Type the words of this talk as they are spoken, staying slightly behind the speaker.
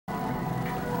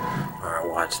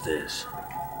watch this.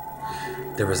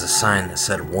 There was a sign that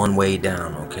said one way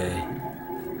down, okay?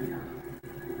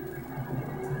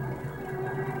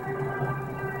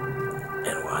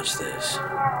 And watch this.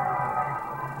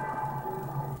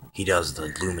 He does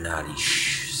the Illuminati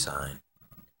shh sign.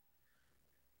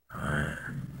 Alright.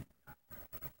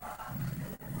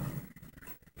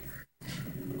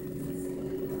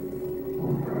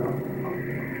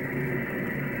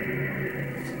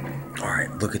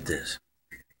 Alright, look at this.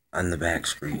 On the back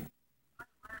street.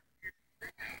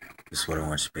 This is what I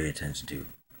want you to pay attention to.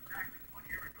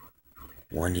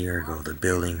 1 year ago, the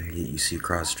building that you see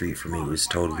across the street from me was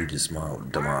totally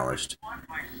demolished.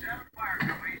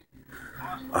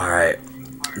 Alright,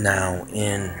 now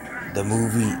in the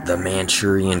movie The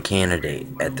Manchurian Candidate,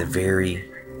 at the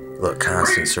very, look,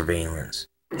 constant surveillance.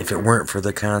 If it weren't for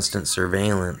the constant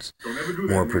surveillance,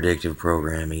 more predictive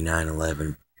programming,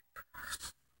 9/11,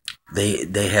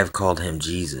 they have called him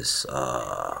Jesus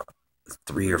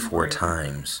 3 or 4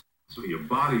 times.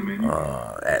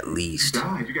 At least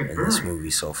in this movie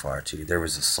so far too. There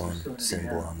was a sun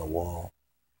symbol on the wall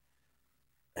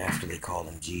after they called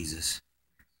him Jesus,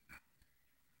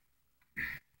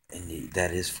 and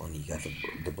that is funny. You got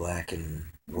the black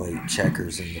and white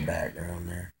checkers in the background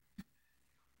there.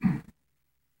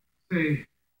 Hey,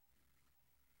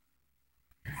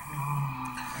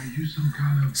 are you some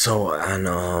kind of So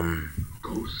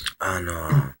ghost?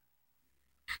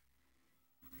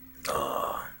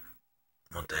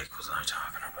 What the heck was I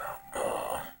talking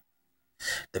about?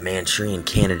 The Manchurian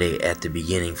Candidate at the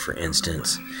beginning, for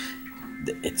instance,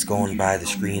 it's going by the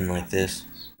screen like this,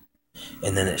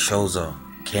 and then it shows a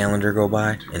calendar go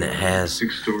by, and it has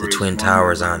the Twin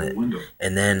Towers on it,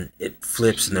 and then it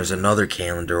flips, and there's another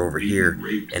calendar over here,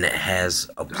 and it has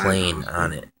a plane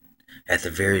on it at the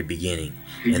very beginning.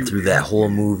 And through that whole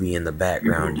movie in the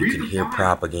background, you can hear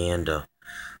propaganda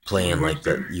playing, like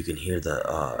you can hear the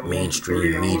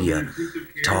mainstream media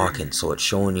talking. So it's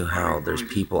showing you how there's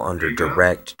people under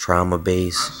direct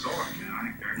trauma-based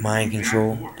mind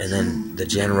control, and then the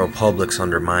general public's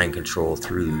under mind control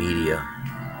through the media.